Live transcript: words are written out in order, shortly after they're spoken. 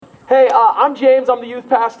Hey, I'm James. I'm the youth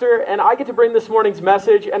pastor, and I get to bring this morning's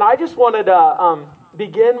message. And I just wanted to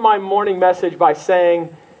begin my morning message by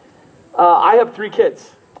saying I have 3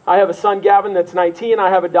 kids. I have a son, Gavin, that's 19. I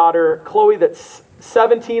have a daughter, Chloe, that's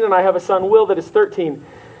 17. And I have a son, Will, that is 13.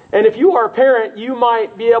 And if you are a parent, you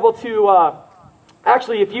might be able to,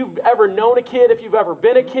 actually, if you've ever known a kid, if you've ever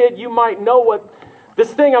been a kid, you might know what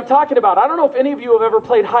this thing I'm talking about. I don't know if any of you have ever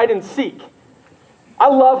played hide and seek. I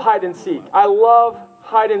love hide and seek. I love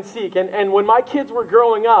hide and seek. And when my kids were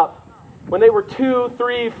growing up, when they were 2,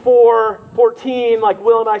 3, 4, 14, like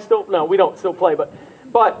Will and I we don't still play, but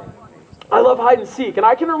I love hide and seek. And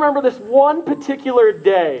I can remember this one particular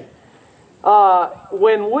day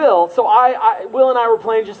when Will and I were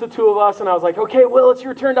playing, just the two of us, and I was like, okay, Will, it's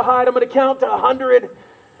your turn to hide. I'm going to count to 100.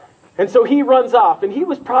 And so he runs off, and he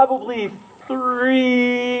was probably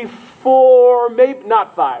 3, 4, maybe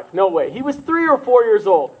not 5. No way. He was 3 or 4 years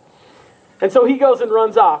old. And so he goes and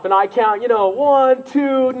runs off, and I count, 1,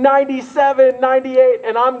 2, 97, 98,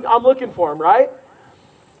 and I'm looking for him, right?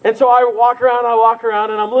 And so I walk around,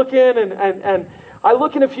 and I'm looking, and I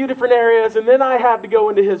look in a few different areas, and then I have to go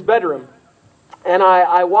into his bedroom. And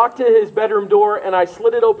I walked to his bedroom door, and I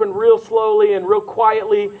slid it open real slowly and real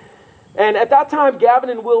quietly. And at that time, Gavin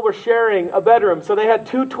and Will were sharing a bedroom. So they had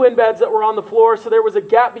 2 twin beds that were on the floor, so there was a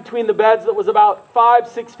gap between the beds that was about 5,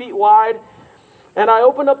 6 feet wide. And I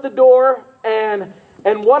opened up the door, and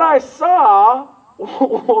what I saw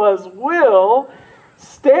was Will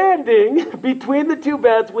standing between the 2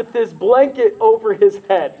 beds with this blanket over his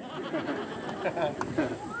head.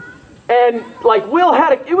 And Will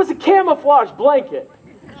had it was a camouflage blanket.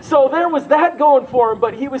 So there was that going for him,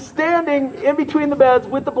 but he was standing in between the beds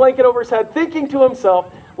with the blanket over his head, thinking to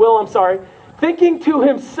himself,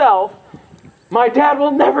 my dad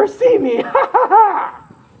will never see me.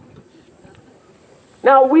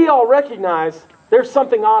 Now, we all recognize there's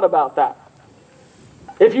something odd about that.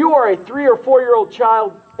 If you are a 3 or 4-year-old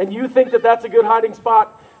child and you think that that's a good hiding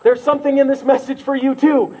spot, there's something in this message for you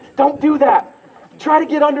too. Don't do that. Try to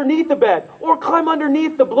get underneath the bed, or climb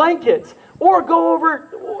underneath the blankets, or go over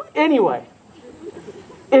anyway.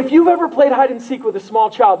 If you've ever played hide and seek with a small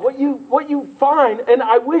child, what you find, and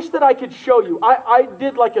I wish that I could show you, I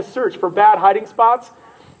did a search for bad hiding spots,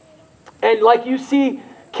 and you see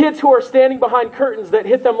kids who are standing behind curtains that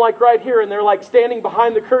hit them right here, and they're standing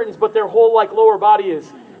behind the curtains, but their whole lower body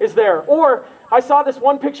is there. Or I saw this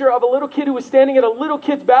one picture of a little kid who was standing at a little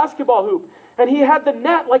kid's basketball hoop, and he had the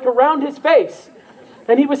net around his face.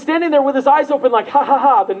 And he was standing there with his eyes open ha ha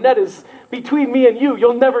ha, the net is between me and you,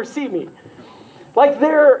 you'll never see me.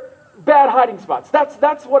 They're bad hiding spots.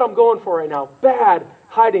 That's what I'm going for right now, bad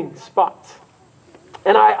hiding spots.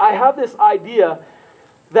 And I have this idea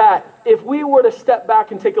that if we were to step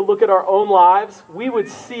back and take a look at our own lives, we would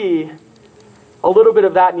see a little bit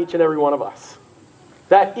of that in each and every one of us.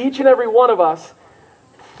 That each and every one of us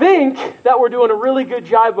think that we're doing a really good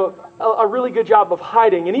job of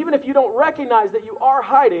hiding. And even if you don't recognize that you are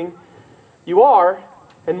hiding, you are,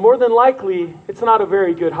 and more than likely, it's not a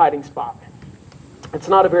very good hiding spot. It's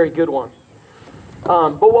not a very good one.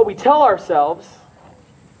 But what we tell ourselves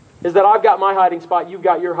is that I've got my hiding spot, you've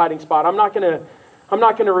got your hiding spot. I'm not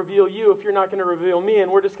going to reveal you if you're not going to reveal me, and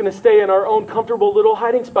we're just going to stay in our own comfortable little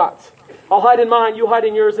hiding spots. I'll hide in mine, you hide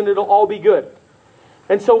in yours, and it'll all be good.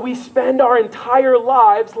 And so we spend our entire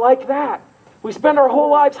lives like that. We spend our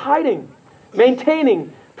whole lives hiding,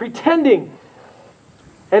 maintaining, pretending.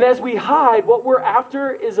 And as we hide, what we're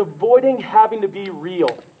after is avoiding having to be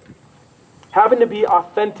real, having to be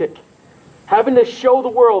authentic, having to show the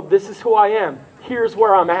world, this is who I am, here's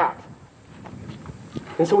where I'm at.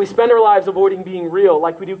 And so we spend our lives avoiding being real,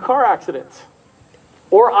 like we do car accidents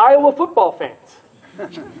or Iowa football fans.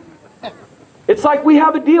 It's like we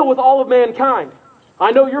have a deal with all of mankind. I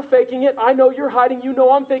know you're faking it. I know you're hiding. You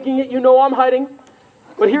know I'm faking it. You know I'm hiding.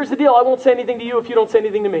 But here's the deal. I won't say anything to you if you don't say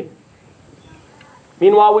anything to me.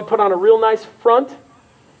 Meanwhile, we put on a real nice front.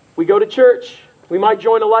 We go to church. We might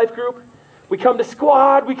join a life group. We come to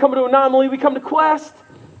Squad. We come to Anomaly. We come to Quest.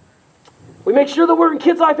 We make sure that we're in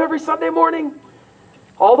Kids Life every Sunday morning.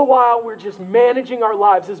 All the while, we're just managing our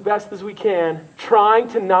lives as best as we can, trying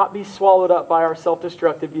to not be swallowed up by our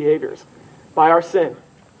self-destructive behaviors, by our sin.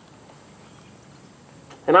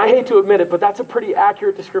 And I hate to admit it, but that's a pretty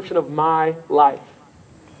accurate description of my life.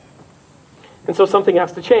 And so something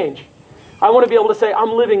has to change. I want to be able to say,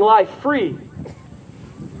 I'm living life free.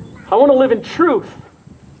 I want to live in truth.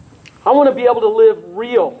 I want to be able to live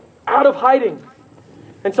real, out of hiding.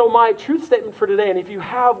 And so my truth statement for today, and if you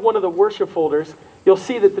have one of the worship folders, you'll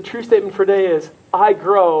see that the true statement for today is, I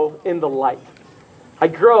grow in the light. I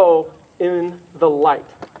grow in the light.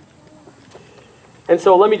 And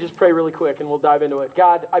so let me just pray really quick and we'll dive into it.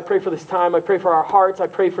 God, I pray for this time. I pray for our hearts. I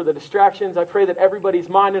pray for the distractions. I pray that everybody's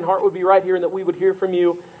mind and heart would be right here and that we would hear from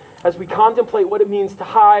you as we contemplate what it means to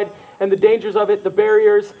hide and the dangers of it, the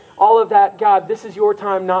barriers, all of that. God, this is your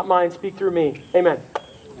time, not mine. Speak through me. Amen.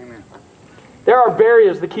 Amen. There are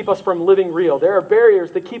barriers that keep us from living real. There are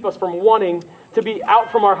barriers that keep us from wanting to be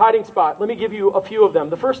out from our hiding spot. Let me give you a few of them.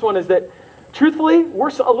 The first one is that, truthfully,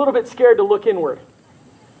 we're a little bit scared to look inward.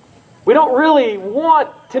 We don't really want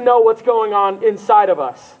to know what's going on inside of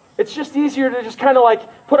us. It's just easier to just kind of like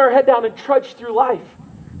put our head down and trudge through life.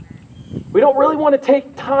 We don't really want to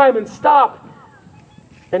take time and stop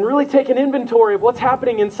and really take an inventory of what's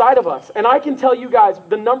happening inside of us. And I can tell you guys,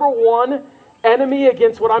 the number one enemy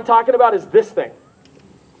against what I'm talking about is this thing.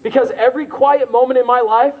 Because every quiet moment in my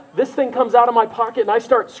life, this thing comes out of my pocket and I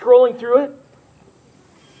start scrolling through it.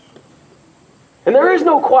 And there is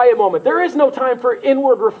no quiet moment. There is no time for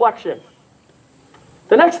inward reflection.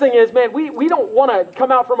 The next thing is, man, we don't want to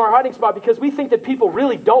come out from our hiding spot because we think that people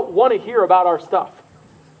really don't want to hear about our stuff.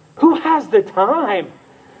 Who has the time?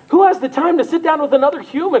 Who has the time to sit down with another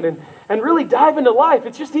human and really dive into life?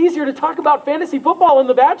 It's just easier to talk about fantasy football and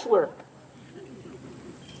The Bachelor.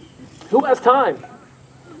 Who has time?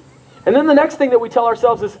 And then the next thing that we tell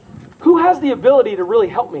ourselves is, who has the ability to really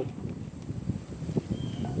help me?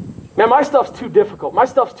 Man, my stuff's too difficult. My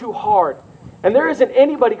stuff's too hard. And there isn't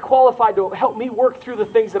anybody qualified to help me work through the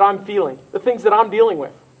things that I'm feeling, the things that I'm dealing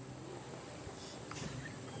with.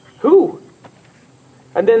 Who?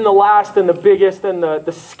 And then the last and the biggest and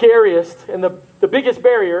the scariest and the biggest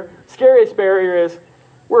barrier, scariest barrier is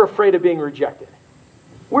we're afraid of being rejected.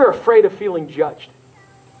 We're afraid of feeling judged.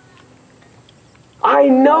 I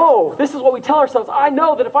know, this is what we tell ourselves, I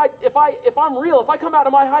know that if I'm real, if I come out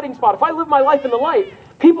of my hiding spot, if I live my life in the light,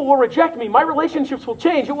 people will reject me. My relationships will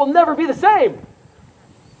change. It will never be the same.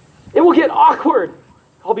 It will get awkward.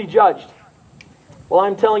 I'll be judged. Well,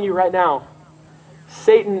 I'm telling you right now,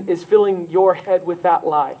 Satan is filling your head with that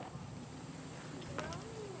lie.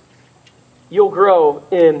 You'll grow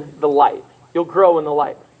in the light. You'll grow in the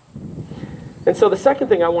light. And so the second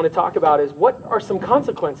thing I want to talk about is, what are some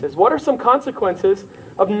consequences? What are some consequences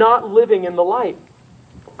of not living in the light?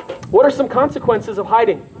 What are some consequences of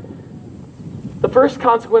hiding? The first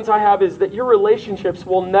consequence I have is that your relationships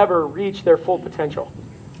will never reach their full potential.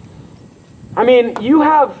 I mean, you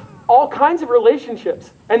have all kinds of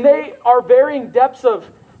relationships, and they are varying depths of,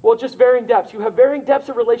 well, just varying depths. You have varying depths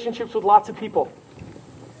of relationships with lots of people.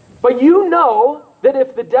 But you know that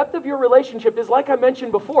if the depth of your relationship is, like I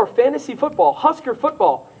mentioned before, fantasy football, Husker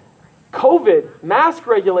football, COVID, mask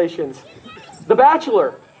regulations, The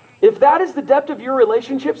Bachelor, if that is the depth of your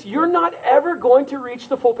relationships, you're not ever going to reach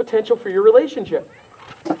the full potential for your relationship.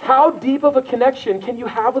 How deep of a connection can you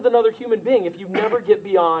have with another human being if you never get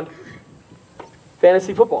beyond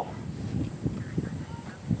fantasy football?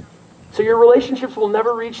 So your relationships will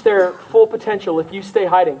never reach their full potential if you stay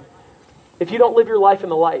hiding, if you don't live your life in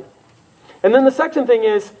the light. And then the second thing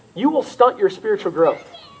is, you will stunt your spiritual growth.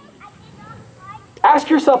 Ask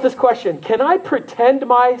yourself this question: can I pretend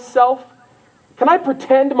myself? Can I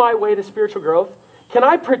pretend my way to spiritual growth? Can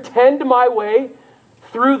I pretend my way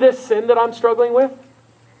through this sin that I'm struggling with?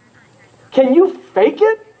 Can you fake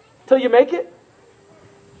it till you make it?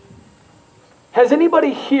 Has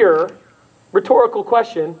anybody here, rhetorical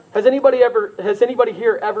question, has anybody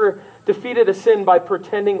here ever defeated a sin by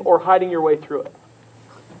pretending or hiding your way through it?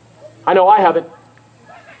 I know I haven't.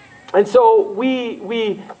 And so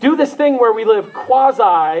we do this thing where we live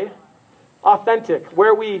quasi-authentic,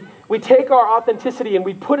 where we take our authenticity and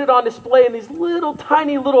we put it on display in these little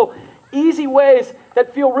tiny little easy ways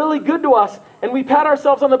that feel really good to us, and we pat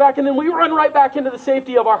ourselves on the back, and then we run right back into the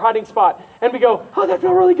safety of our hiding spot, and we go, oh, that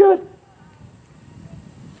felt really good.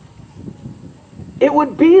 It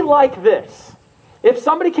would be like this. If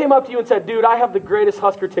somebody came up to you and said, dude, I have the greatest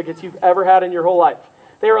Husker tickets you've ever had in your whole life.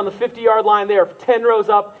 They are on the 50-yard line. They are 10 rows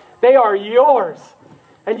up. They are yours.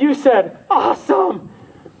 And you said, awesome.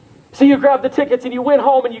 So you grabbed the tickets and you went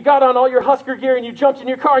home and you got on all your Husker gear and you jumped in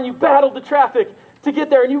your car and you battled the traffic to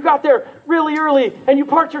get there. And you got there really early and you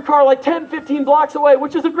parked your car like 10, 15 blocks away,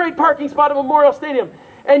 which is a great parking spot at Memorial Stadium.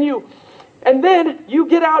 And then you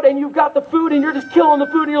get out and you've got the food and you're just killing the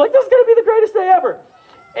food and you're like, this is going to be the greatest day ever.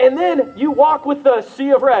 And then you walk with the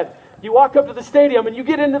sea of red. You walk up to the stadium and you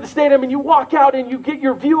get into the stadium and you walk out and you get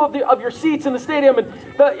your view of your seats in the stadium and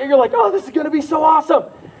you're like, oh, this is going to be so awesome.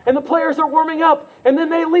 And the players are warming up and then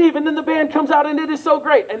they leave and then the band comes out and it is so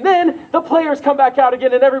great. And then the players come back out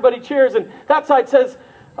again and everybody cheers and that side says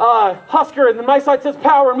Husker and then my side says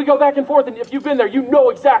Power and we go back and forth. And if you've been there, you know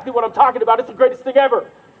exactly what I'm talking about. It's the greatest thing ever.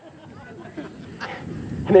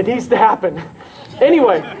 And it needs to happen.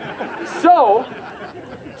 Anyway, so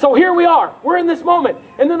here we are. We're in this moment.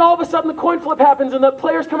 And then all of a sudden the coin flip happens and the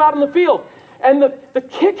players come out on the field. And the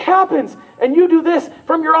kick happens. And you do this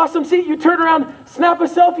from your awesome seat. You turn around, snap a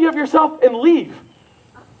selfie of yourself, and leave.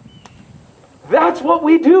 That's what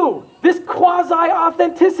we do. This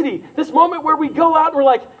quasi-authenticity. This moment where we go out and we're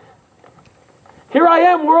like, here I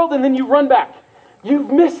am, world, and then you run back.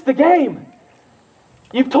 You've missed the game.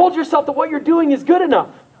 You've told yourself that what you're doing is good enough.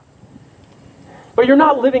 But you're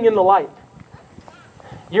not living in the light.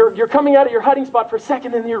 You're coming out of your hiding spot for a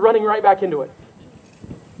second and then you're running right back into it.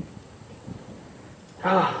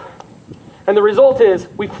 And the result is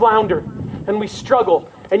we flounder and we struggle.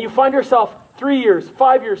 And you find yourself 3 years,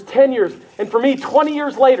 5 years, 10 years, and for me, 20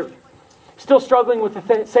 years later, still struggling with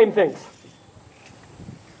the same things.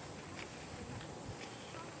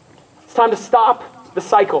 It's time to stop the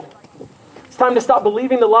cycle. It's time to stop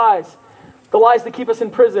believing the lies that keep us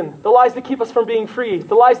in prison, the lies that keep us from being free,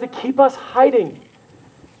 the lies that keep us hiding,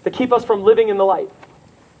 that keep us from living in the light.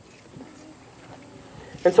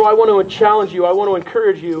 And so I want to challenge you, I want to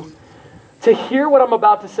encourage you to hear what I'm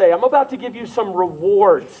about to say. I'm about to give you some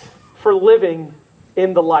rewards for living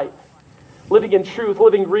in the light, living in truth,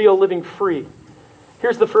 living real, living free.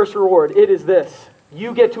 Here's the first reward. It is this.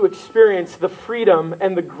 You get to experience the freedom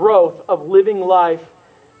and the growth of living life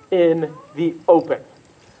in the open.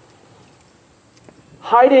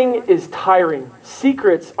 Hiding is tiring.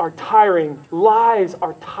 Secrets are tiring. Lies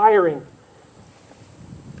are tiring.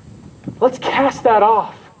 Let's cast that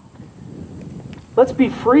off. Let's be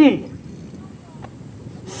free.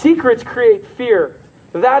 Secrets create fear.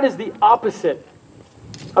 That is the opposite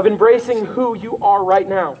of embracing who you are right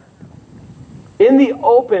now. In the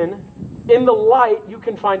open, in the light, you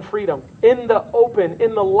can find freedom. In the open,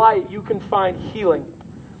 in the light, you can find healing.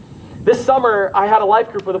 This summer, I had a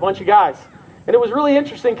life group with a bunch of guys. And it was really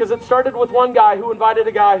interesting because it started with one guy who invited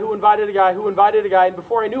a guy, who invited a guy, who invited a guy. And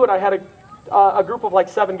before I knew it, I had a group of like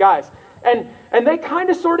 7 guys. And they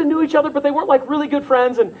kind of sort of knew each other, but they weren't like really good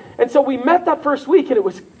friends. And so we met that first week, and it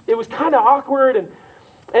was kind of awkward.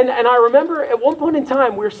 And I remember at one point in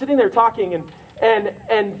time, we were sitting there talking,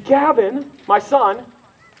 and Gavin, my son,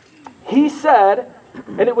 he said,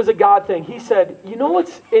 and it was a God thing, he said, you know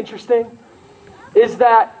what's interesting? Is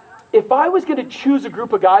that if I was going to choose a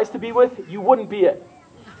group of guys to be with, you wouldn't be it.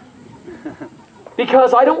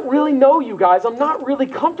 Because I don't really know you guys. I'm not really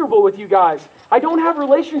comfortable with you guys. I don't have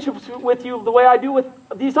relationships with you the way I do with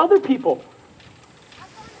these other people.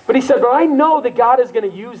 But he said, but I know that God is going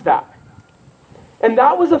to use that. And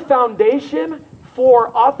that was a foundation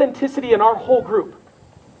for authenticity in our whole group.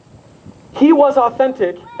 He was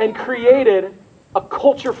authentic and created a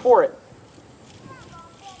culture for it.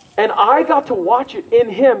 And I got to watch it in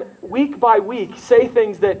him week by week say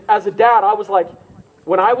things that as a dad I was like,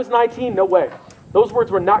 when I was 19, no way. Those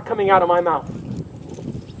words were not coming out of my mouth.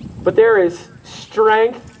 But there is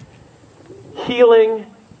strength, healing,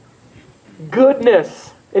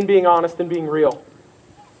 goodness in being honest and being real.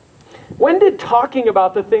 When did talking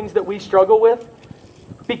about the things that we struggle with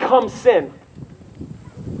become sin?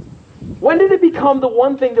 When did it become the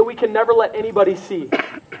one thing that we can never let anybody see?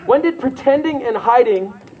 When did pretending and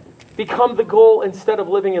hiding become the goal instead of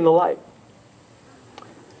living in the light?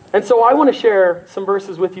 And so I want to share some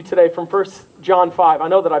verses with you today from 1 John 5. I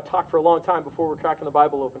know that I've talked for a long time before we're cracking the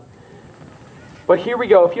Bible open. But here we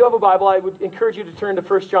go. If you have a Bible, I would encourage you to turn to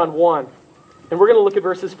 1 John 1. And we're going to look at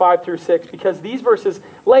verses 5 through 6 because these verses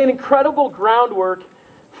lay an incredible groundwork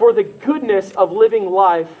for the goodness of living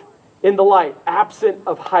life in the light, absent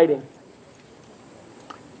of hiding.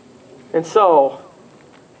 And so,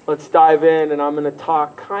 let's dive in, and I'm going to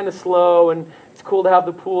talk kind of slow, and it's cool to have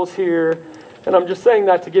the pools here. And I'm just saying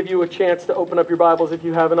that to give you a chance to open up your Bibles if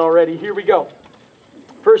you haven't already. Here we go.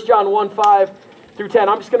 1 John 1, 5 through 10.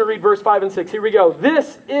 I'm just going to read verse 5 and 6. Here we go.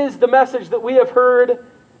 This is the message that we have heard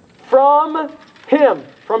from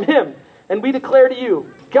Him. And we declare to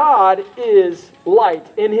you, God is light.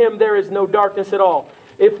 In Him there is no darkness at all.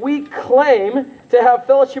 If we claim to have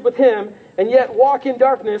fellowship with Him and yet walk in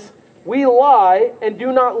darkness, we lie and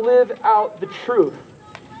do not live out the truth.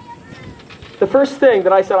 The first thing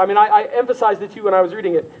that I said, I emphasized it to you when I was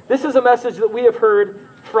reading it. This is a message that we have heard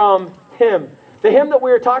from Him. The Him that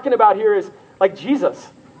we're talking about here is like Jesus.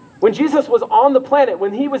 When Jesus was on the planet,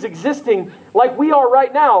 when He was existing like we are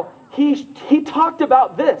right now, He talked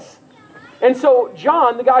about this. And so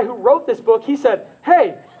John, the guy who wrote this book, he said,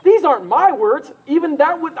 hey, these aren't my words. Even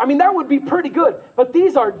that would be pretty good. But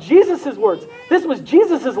these are Jesus' words. This was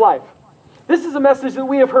Jesus' life. This is a message that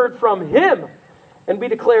we have heard from Him. And we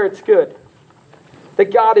declare it's good.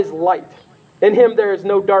 That God is light. In him there is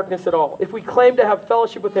no darkness at all. If we claim to have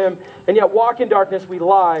fellowship with him and yet walk in darkness, we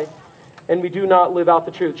lie and we do not live out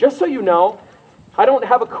the truth. Just so you know, I don't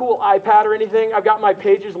have a cool iPad or anything. I've got my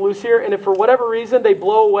pages loose here, and if for whatever reason they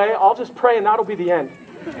blow away, I'll just pray and that'll be the end.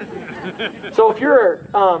 So if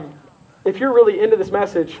you're really into this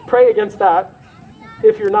message, pray against that.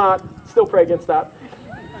 If you're not, still pray against that.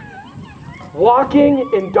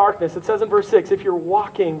 Walking in darkness. It says in verse 6, if you're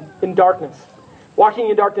walking in darkness. Walking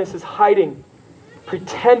in darkness is hiding,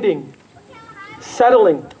 pretending,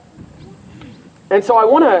 settling. And so I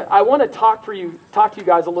want to talk to you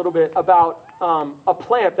guys a little bit about a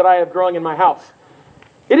plant that I have growing in my house.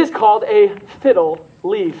 It is called a fiddle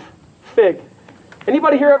leaf fig.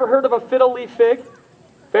 Anybody here ever heard of a fiddle leaf fig?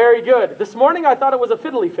 Very good. This morning I thought it was a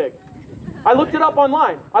fiddly fig. I looked it up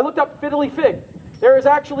online. I looked up fiddly fig. There is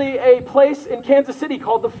actually a place in Kansas City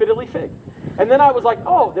called the Fiddly Fig. And then I was like,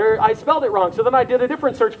 I spelled it wrong. So then I did a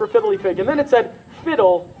different search for fiddly fig. And then it said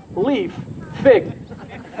fiddle leaf fig.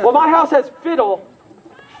 Well, my house has fiddle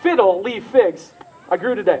leaf figs. I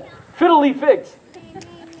grew today. Fiddle leaf figs.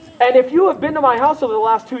 And if you have been to my house over the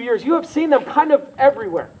last 2 years, you have seen them kind of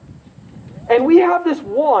everywhere. And we have this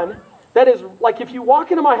one that is like, if you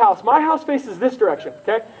walk into my house faces this direction,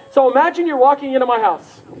 okay? So imagine you're walking into my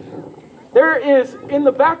house. There is, in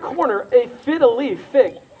the back corner, a fiddle leaf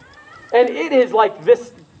fig. And it is like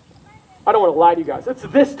this, I don't want to lie to you guys, it's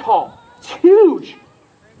this tall. It's huge.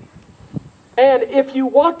 And if you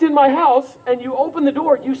walked in my house and you opened the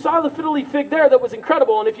door, you saw the fiddle leaf fig there that was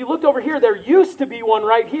incredible. And if you looked over here, there used to be one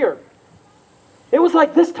right here. It was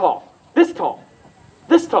like this tall, this tall,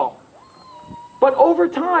 this tall. But over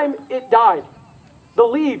time, it died. The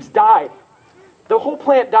leaves died. The whole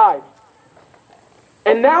plant died.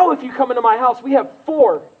 And now if you come into my house, we have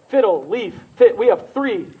 3 fiddle leaf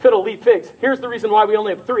figs. Here's the reason why we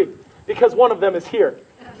only have 3. Because one of them is here.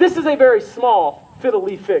 This is a very small fiddle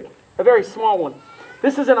leaf fig. A very small one.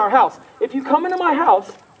 This is in our house. If you come into my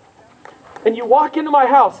house and you walk into my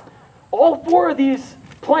house, all 4 of these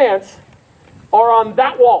plants are on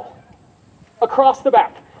that wall across the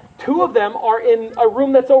back. 2 of them are in a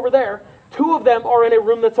room that's over there. 2 of them are in a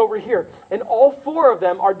room that's over here. And all 4 of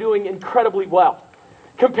them are doing incredibly well.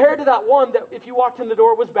 Compared to that one that if you walked in the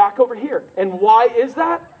door was back over here. And why is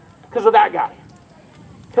that? Because of that guy.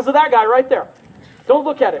 Because of that guy right there. Don't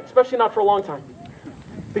look at it, especially not for a long time.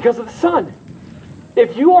 Because of the sun.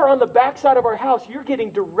 If you are on the backside of our house, you're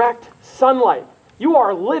getting direct sunlight. You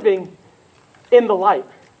are living in the light.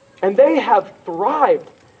 And they have thrived.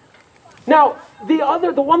 Now,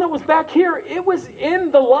 the one that was back here, it was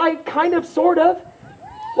in the light, kind of, sort of.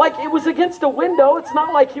 Like it was against a window. It's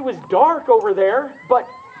not like it was dark over there. But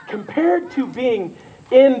compared to being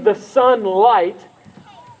in the sunlight,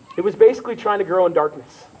 it was basically trying to grow in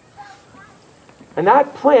darkness. And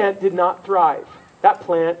that plant did not thrive. That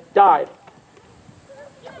plant died.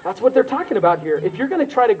 That's what they're talking about here. If you're going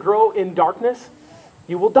to try to grow in darkness,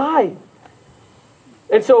 you will die.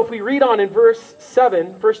 And so if we read on in verse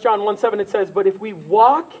 7, 1 John 1:7, it says, but if we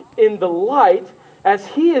walk in the light, as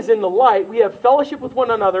he is in the light, we have fellowship with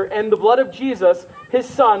one another, and the blood of Jesus, his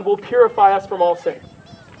Son, will purify us from all sin.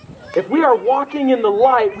 If we are walking in the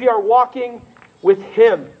light, we are walking with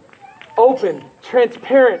him. Open,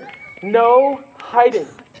 transparent, no hiding.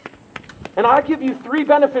 And I give you 3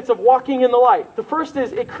 benefits of walking in the light. The first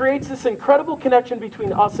is it creates this incredible connection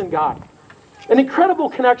between us and God. An incredible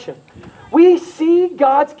connection. We see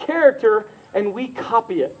God's character and we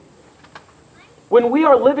copy it. When we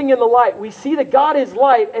are living in the light, we see that God is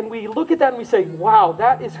light and we look at that and we say, wow,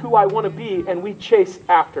 that is who I want to be, and we chase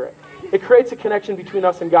after it. It creates a connection between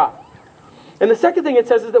us and God. And the second thing it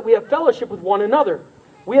says is that we have fellowship with one another.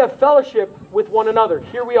 We have fellowship with one another.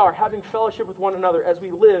 Here we are having fellowship with one another as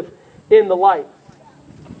we live in the light.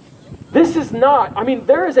 This is not,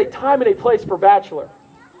 there is a time and a place for Bachelor.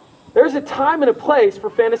 There's a time and a place for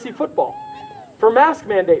fantasy football, for mask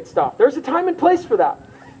mandate stuff. There's a time and place for that.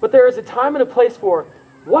 But there is a time and a place for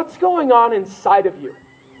what's going on inside of you.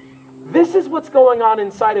 This is what's going on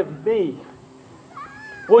inside of me.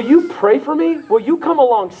 Will you pray for me? Will you come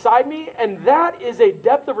alongside me? And that is a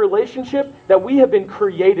depth of relationship that we have been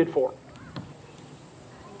created for.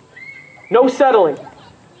 No settling.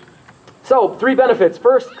 So, 3 benefits.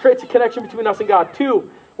 First, creates a connection between us and God. 2,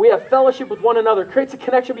 we have fellowship with one another. Creates a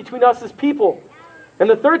connection between us as people. And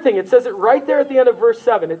the third thing, it says it right there at the end of verse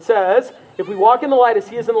 7. It says, if we walk in the light as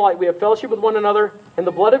he is in the light, we have fellowship with one another, and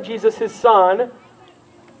the blood of Jesus, his Son,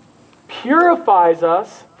 purifies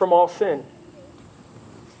us from all sin.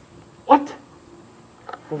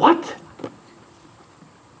 What?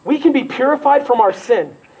 We can be purified from our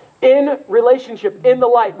sin in relationship, in the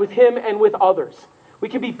light, with him and with others. We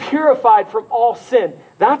can be purified from all sin.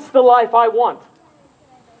 That's the life I want.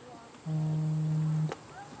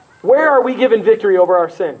 Where are we given victory over our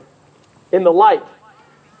sin? In the light,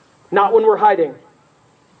 not when we're hiding.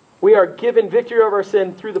 We are given victory over our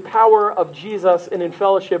sin through the power of Jesus and in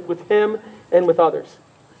fellowship with Him and with others.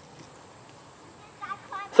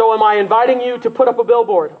 So am I inviting you to put up a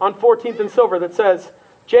billboard on 14th and Silver that says,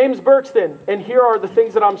 James Berkston, and here are the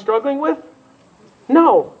things that I'm struggling with?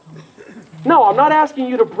 No. No, I'm not asking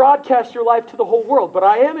you to broadcast your life to the whole world, but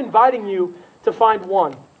I am inviting you to find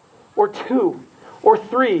one or two or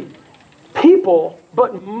three people,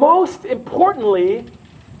 but most importantly,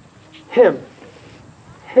 Him.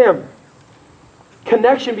 Him.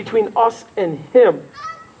 Connection between us and Him.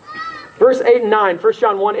 Verse 8 and 9, 1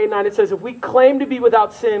 John 1, 8 and 9, it says, if we claim to be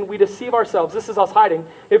without sin, we deceive ourselves. This is us hiding.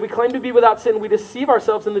 If we claim to be without sin, we deceive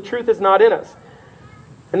ourselves and the truth is not in us.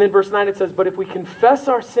 And then verse 9 it says, but if we confess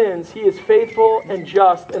our sins, He is faithful and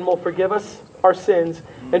just and will forgive us our sins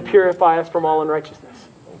and purify us from all unrighteousness.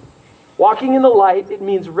 Walking in the light, it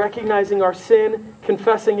means recognizing our sin,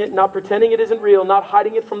 confessing it, not pretending it isn't real, not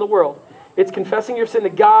hiding it from the world. It's confessing your sin to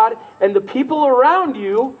God and the people around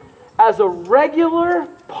you as a regular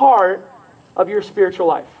part of your spiritual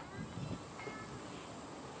life.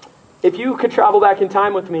 If you could travel back in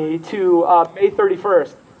time with me to May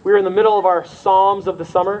 31st, we were in the middle of our Psalms of the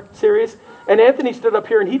Summer series, and Anthony stood up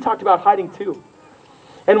here and he talked about hiding too.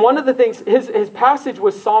 And one of the things, his passage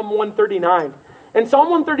was Psalm 139. And Psalm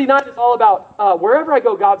 139 is all about wherever I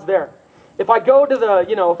go, God's there. If I go to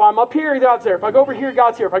if I'm up here, God's there. If I go over here,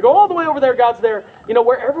 God's here. If I go all the way over there, God's there.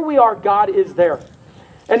 Wherever we are, God is there.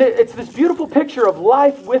 And it's this beautiful picture of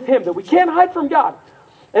life with Him that we can't hide from God.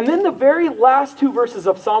 And then the very last two verses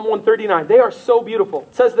of Psalm 139, they are so beautiful.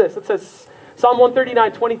 It says this, Psalm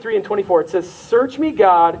 139, 23 and 24. It says, search me,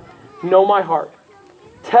 God, know my heart.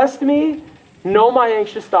 Test me, know my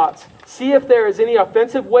anxious thoughts. See if there is any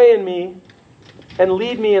offensive way in me, and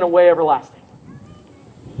lead me in a way everlasting.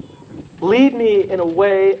 Lead me in a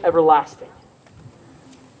way everlasting.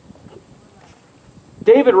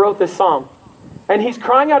 David wrote this psalm, and he's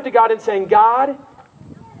crying out to God and saying, God,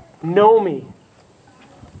 know me.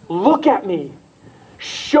 Look at me.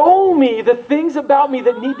 Show me the things about me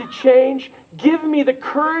that need to change. Give me the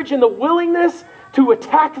courage and the willingness to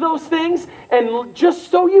attack those things. And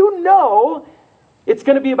just so you know, it's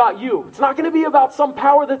going to be about you. It's not going to be about some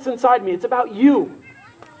power that's inside me. It's about you.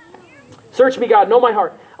 Search me, God, know my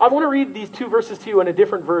heart. I want to read these two verses to you in a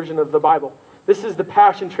different version of the Bible. This is the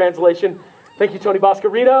Passion Translation. Thank you, Tony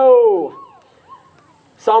Boscarino.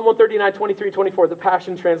 Psalm 139, 23, 24, the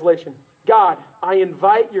Passion Translation. God, I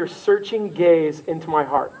invite your searching gaze into my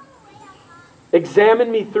heart.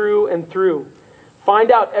 Examine me through and through.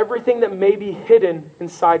 Find out everything that may be hidden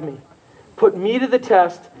inside me. Put me to the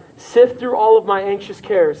test. Sift through all of my anxious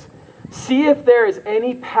cares. See if there is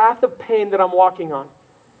any path of pain that I'm walking on.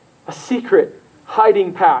 A secret,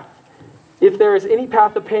 hiding path. If there is any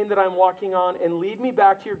path of pain that I'm walking on, and lead me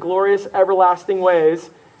back to your glorious everlasting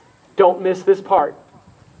ways, don't miss this part.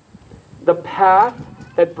 The path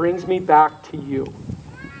that brings me back to you.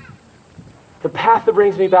 The path that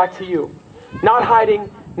brings me back to you. Not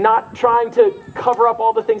hiding, not trying to cover up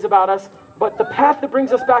all the things about us, but the path that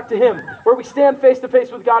brings us back to Him, where we stand face to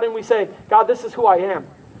face with God and we say, God, this is who I am.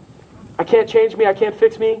 I can't change me. I can't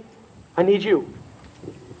fix me. I need you.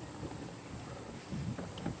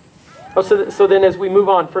 So then as we move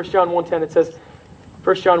on, 1 John 1:10,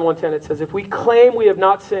 it says, if we claim we have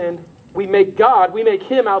not sinned, we make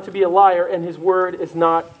Him out to be a liar, and His word is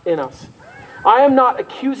not in us. I am not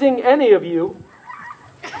accusing any of you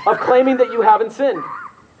of claiming that you haven't sinned.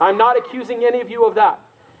 I'm not accusing any of you of that.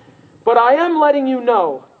 But I am letting you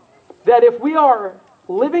know that if we are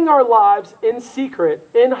living our lives in secret,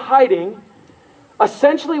 in hiding,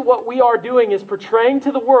 essentially what we are doing is portraying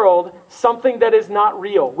to the world something that is not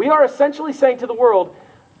real. We are essentially saying to the world,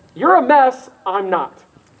 you're a mess, I'm not.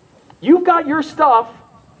 You've got your stuff,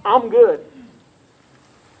 I'm good.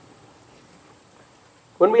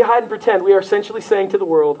 When we hide and pretend, we are essentially saying to the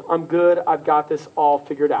world, I'm good, I've got this all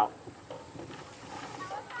figured out.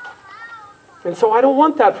 And so I don't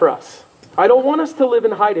want that for us. I don't want us to live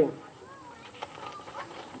in hiding.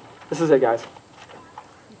 This is it, guys.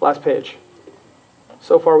 Last page.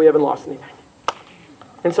 So far, we haven't lost anything.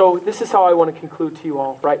 And so this is how I want to conclude to you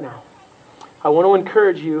all right now. I want to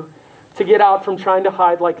encourage you to get out from trying to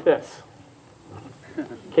hide like this.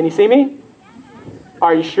 Can you see me?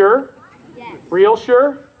 Are you sure? Yes. Real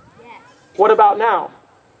sure? Yes. What about now?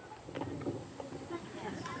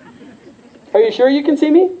 Are you sure you can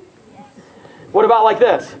see me? What about like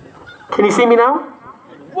this? Can you see me now?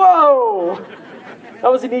 Whoa! That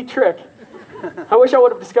was a neat trick. I wish I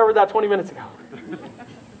would have discovered that 20 minutes ago.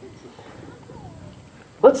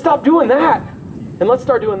 Let's stop doing that. And let's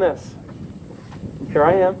start doing this. Here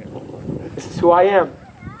I am. This is who I am.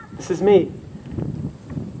 This is me.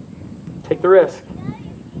 Take the risk.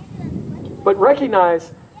 But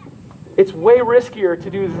recognize it's way riskier to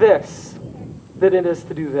do this than it is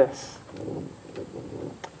to do this.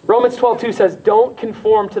 Romans 12:2 says, don't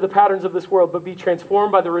conform to the patterns of this world, but be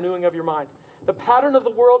transformed by the renewing of your mind. The pattern of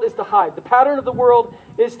the world is to hide. The pattern of the world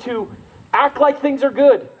is to act like things are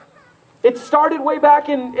good. It started way back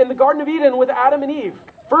in the Garden of Eden with Adam and Eve.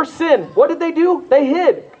 First sin. What did they do? They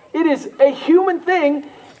hid. It is a human thing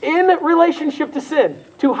in relationship to sin,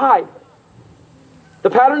 to hide. The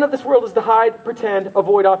pattern of this world is to hide, pretend,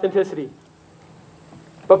 avoid authenticity.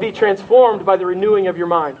 But be transformed by the renewing of your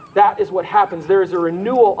mind. That is what happens. There is a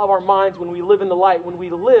renewal of our minds when we live in the light, when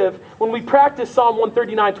we practice Psalm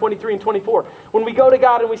 139, 23, and 24. When we go to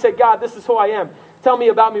God and we say, God, this is who I am. Tell me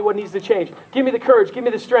about me what needs to change. Give me the courage, give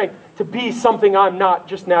me the strength to be something I'm not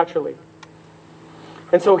just naturally.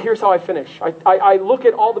 And so here's how I finish. I look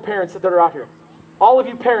at all the parents that are out here. All of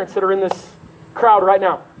you parents that are in this crowd right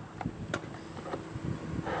now.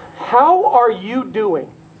 How are you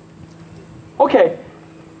doing? Okay.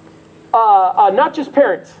 Not just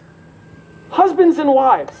parents. Husbands and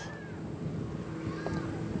wives.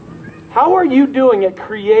 How are you doing at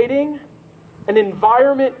creating an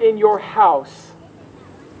environment in your house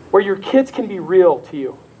where your kids can be real to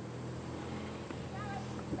you?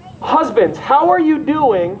 Husbands, how are you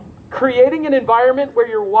doing creating an environment where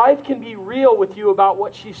your wife can be real with you about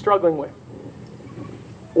what she's struggling with?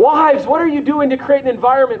 Wives, what are you doing to create an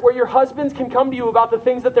environment where your husbands can come to you about the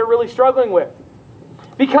things that they're really struggling with?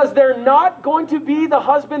 Because they're not going to be the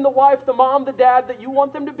husband, the wife, the mom, the dad that you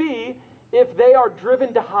want them to be if they are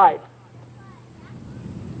driven to hide.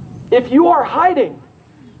 If you are hiding,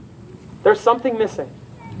 there's something missing.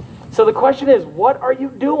 So the question is, what are you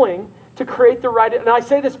doing to create the right... And I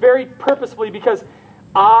say this very purposefully because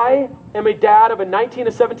I am a dad of a 19,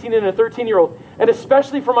 a 17, and a 13-year-old. And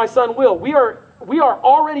especially for my son, Will. We are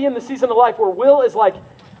already in the season of life where Will is like,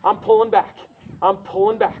 I'm pulling back. I'm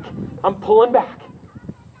pulling back. I'm pulling back.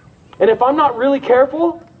 And if I'm not really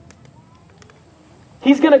careful,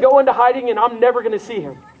 he's going to go into hiding and I'm never going to see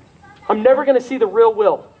him. I'm never going to see the real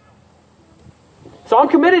Will. So I'm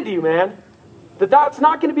committed to you, man, that's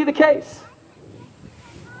not going to be the case.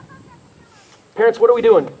 Parents, what are we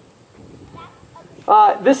doing?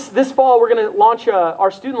 This fall, we're going to launch our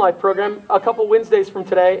Student Life program a couple Wednesdays from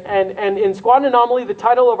today. And in Squad Anomaly, the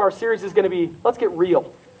title of our series is going to be, Let's Get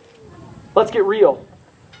Real. Let's get real.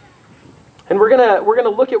 And we're gonna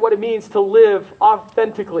look at what it means to live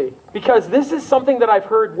authentically. Because this is something that I've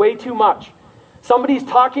heard way too much. Somebody's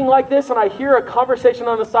talking like this and I hear a conversation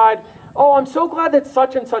on the side. Oh, I'm so glad that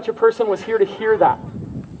such and such a person was here to hear that.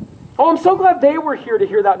 Oh, I'm so glad they were here to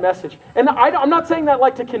hear that message. And I'm not saying that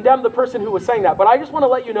like to condemn the person who was saying that, but I just want to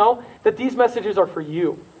let you know that these messages are for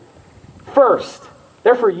you. First,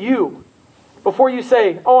 they're for you. Before you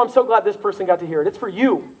say, oh, I'm so glad this person got to hear it. It's for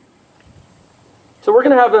you. So we're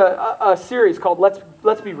going to have a series called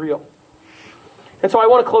Let's Be Real. And so I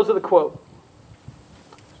want to close with a quote.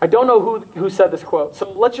 I don't know who said this quote,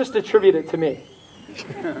 so let's just attribute it to me.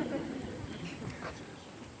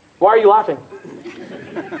 Why are you laughing?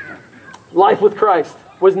 Life with Christ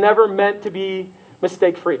was never meant to be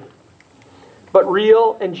mistake-free, but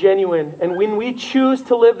real and genuine. And when we choose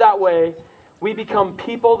to live that way, we become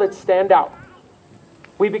people that stand out.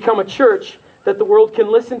 We become a church that the world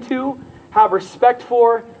can listen to, have respect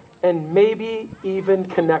for, and maybe even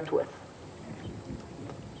connect with.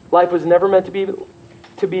 Life was never meant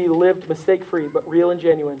to be lived mistake-free, but real and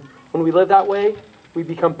genuine. When we live that way, we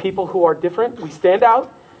become people who are different, we stand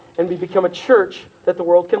out, and we become a church that the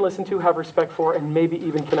world can listen to, have respect for, and maybe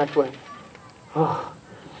even connect with. Oh.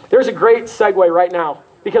 There's a great segue right now,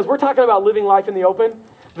 because we're talking about living life in the open.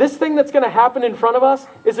 This thing that's going to happen in front of us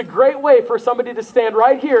is a great way for somebody to stand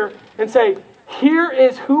right here and say, here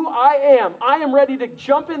is who I am. I am ready to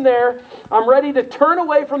jump in there. I'm ready to turn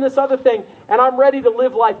away from this other thing, and I'm ready to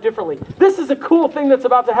live life differently. This is a cool thing that's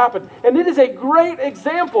about to happen, and it is a great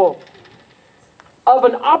example of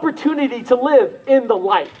an opportunity to live in the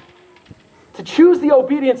light. To choose the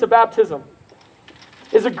obedience of baptism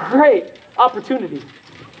is a great opportunity.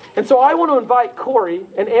 And so I want to invite Corey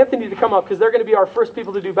and Anthony to come up because they're going to be our first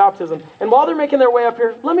people to do baptism. And while they're making their way up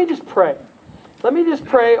here, let me just pray. Let me just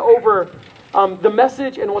pray over the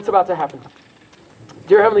message and what's about to happen.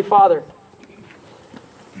 Dear Heavenly Father,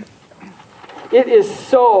 it is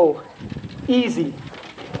so easy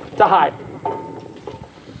to hide.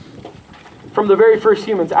 From the very first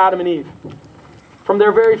humans, Adam and Eve. From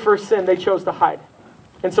their very first sin, they chose to hide.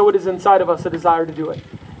 And so it is inside of us a desire to do it.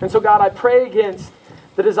 And so God, I pray against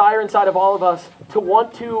the desire inside of all of us to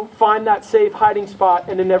want to find that safe hiding spot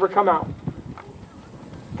and to never come out.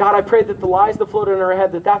 God, I pray that the lies that float in our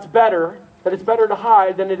head, that's better, that it's better to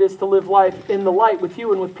hide than it is to live life in the light with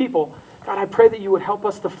you and with people. God, I pray that you would help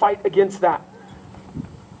us to fight against that.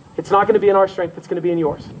 It's not going to be in our strength, it's going to be in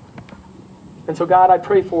yours. And so God, I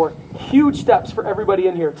pray for huge steps for everybody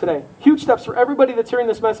in here today. Huge steps for everybody that's hearing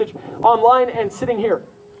this message online and sitting here.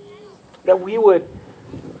 That we would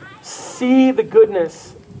see the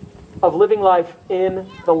goodness of living life in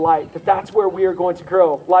the light. That's where we are going to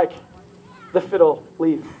grow, like the fiddle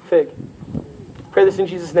leaf fig. Pray this in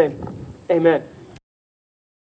Jesus' name. Amen.